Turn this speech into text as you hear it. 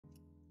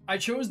I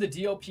chose the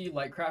DLP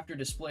LightCrafter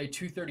Display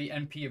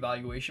 230MP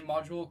evaluation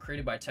module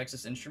created by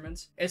Texas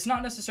Instruments. It's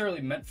not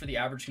necessarily meant for the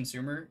average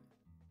consumer.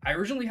 I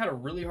originally had a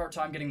really hard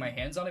time getting my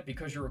hands on it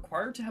because you're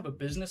required to have a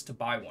business to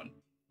buy one,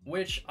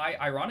 which I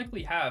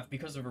ironically have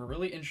because of a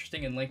really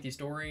interesting and lengthy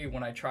story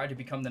when I tried to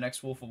become the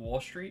next Wolf of Wall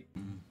Street.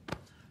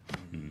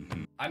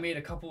 I made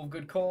a couple of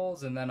good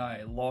calls and then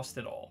I lost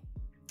it all.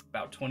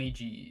 About 20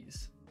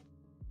 G's.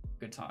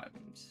 Good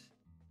times.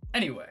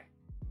 Anyway,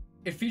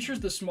 it features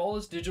the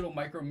smallest digital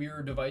micro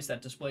mirror device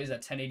that displays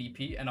at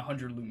 1080p and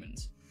 100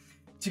 lumens.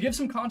 To give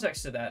some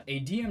context to that, a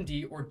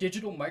DMD or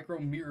digital micro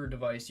mirror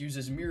device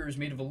uses mirrors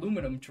made of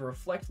aluminum to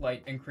reflect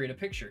light and create a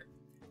picture.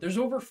 There's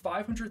over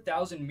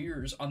 500,000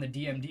 mirrors on the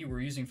DMD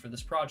we're using for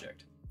this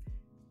project.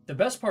 The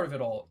best part of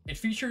it all, it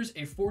features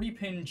a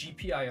 40-pin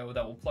GPIO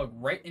that will plug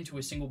right into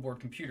a single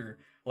board computer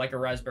like a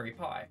Raspberry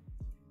Pi.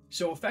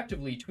 So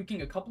effectively,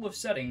 tweaking a couple of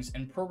settings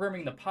and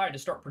programming the Pi to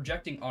start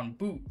projecting on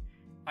boot,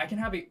 I can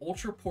have a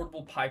ultra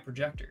portable Pi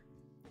projector.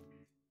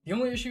 The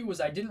only issue was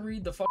I didn't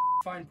read the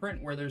fine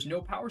print where there's no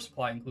power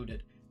supply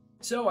included,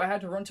 so I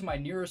had to run to my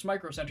nearest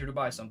micro center to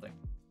buy something.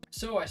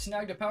 So I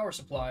snagged a power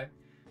supply,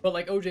 but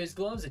like OJ's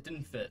gloves, it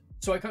didn't fit.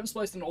 So I cut and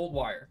spliced an old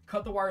wire,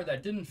 cut the wire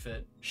that didn't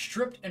fit,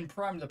 stripped and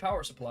primed the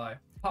power supply,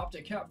 popped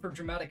a cap for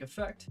dramatic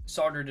effect,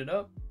 soldered it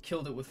up,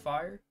 killed it with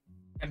fire,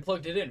 and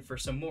plugged it in for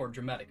some more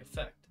dramatic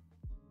effect.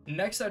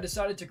 Next, I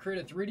decided to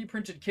create a 3D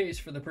printed case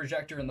for the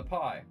projector and the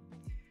Pi,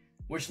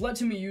 which led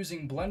to me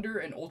using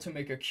Blender and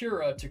Ultimaker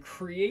Cura to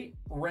create,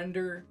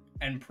 render,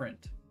 and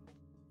print.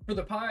 For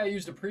the Pi, I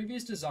used a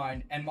previous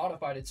design and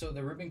modified it so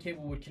the ribbon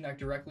cable would connect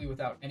directly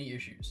without any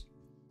issues.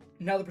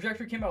 Now the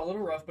projector came out a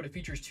little rough, but it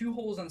features 2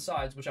 holes on the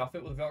sides which I'll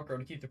fit with Velcro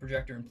to keep the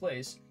projector in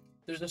place.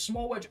 There's a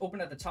small wedge open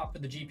at the top for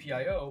the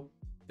GPIO,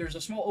 there's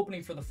a small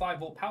opening for the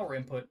 5-volt power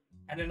input,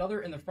 and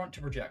another in the front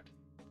to project.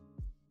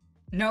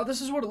 Now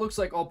this is what it looks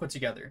like all put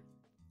together.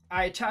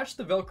 I attached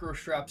the Velcro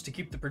straps to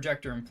keep the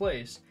projector in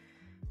place.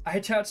 I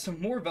attached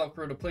some more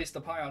Velcro to place the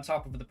Pi on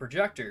top of the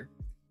projector.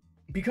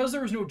 Because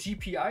there was no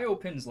GPIO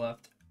pins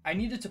left, I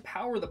needed to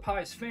power the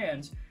Pi's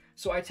fans,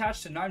 so I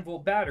attached a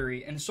 9-volt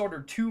battery and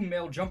soldered 2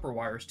 male jumper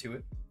wires to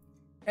it.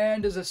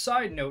 And as a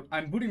side note,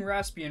 I'm booting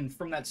Raspbian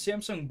from that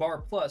Samsung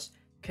Bar Plus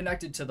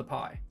connected to the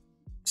Pi.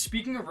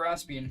 Speaking of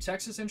Raspbian,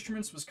 Texas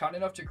Instruments was kind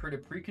enough to create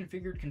a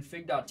pre-configured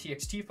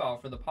config.txt file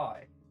for the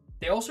Pi.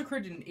 They also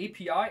created an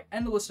API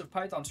and a list of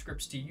Python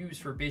scripts to use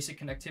for basic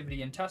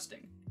connectivity and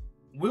testing.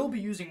 We'll be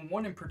using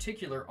one in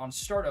particular on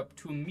startup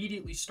to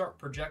immediately start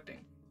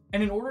projecting.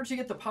 And in order to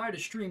get the Pi to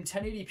stream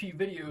 1080p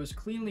videos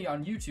cleanly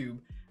on YouTube,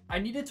 I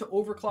needed to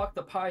overclock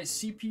the Pi's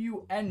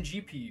CPU and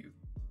GPU.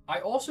 I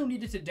also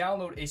needed to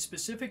download a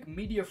specific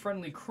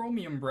media-friendly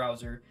Chromium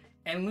browser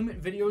and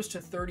limit videos to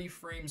 30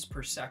 frames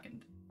per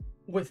second.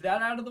 With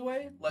that out of the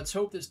way, let's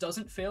hope this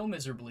doesn't fail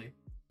miserably.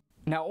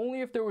 Now,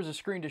 only if there was a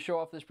screen to show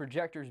off this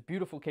projector's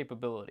beautiful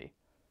capability.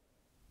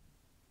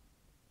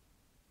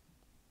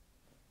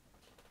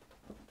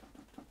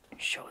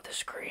 Show the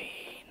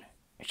screen.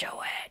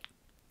 Show it.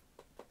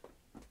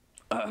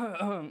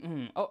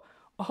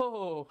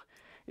 Oh,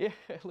 yeah,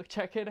 look,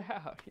 check it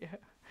out, yeah.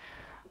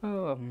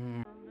 Oh.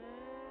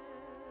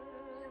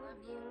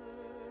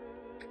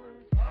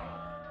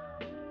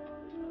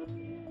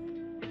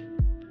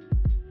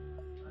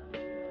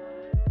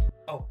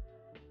 Oh,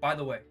 by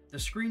the way, the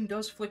screen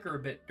does flicker a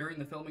bit during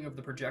the filming of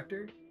the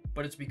projector,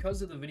 but it's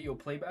because of the video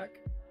playback.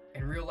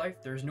 In real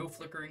life, there's no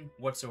flickering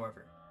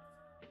whatsoever.